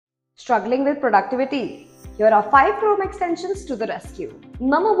Struggling with productivity? Here are 5 Chrome extensions to the rescue.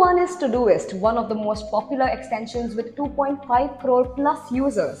 Number 1 is Todoist, one of the most popular extensions with 2.5 crore plus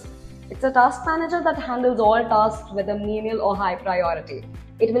users. It's a task manager that handles all tasks, whether menial or high priority.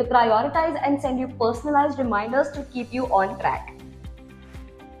 It will prioritize and send you personalized reminders to keep you on track.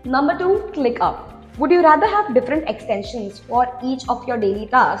 Number 2, ClickUp. Would you rather have different extensions for each of your daily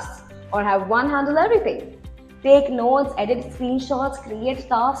tasks or have one handle everything? Take notes, edit screenshots, create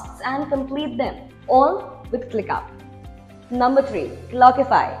tasks and complete them, all with ClickUp. Number 3,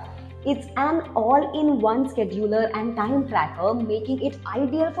 Clockify. It's an all-in-one scheduler and time tracker, making it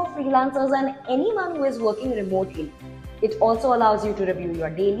ideal for freelancers and anyone who is working remotely. It also allows you to review your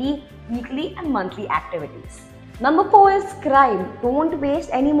daily, weekly and monthly activities. Number 4 is Scribe. Don't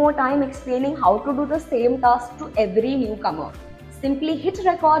waste any more time explaining how to do the same task to every newcomer. Simply hit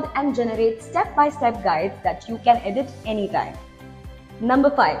record and generate step-by-step guides that you can edit anytime. Number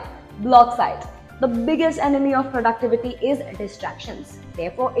 5, BlockSite. The biggest enemy of productivity is distractions.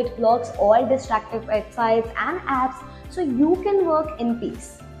 Therefore, it blocks all distractive websites and apps so you can work in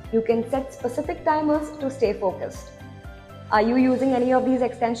peace. You can set specific timers to stay focused. Are you using any of these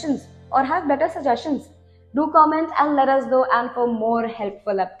extensions or have better suggestions? Do comment and let us know, and for more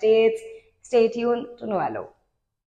helpful updates, stay tuned to Noello.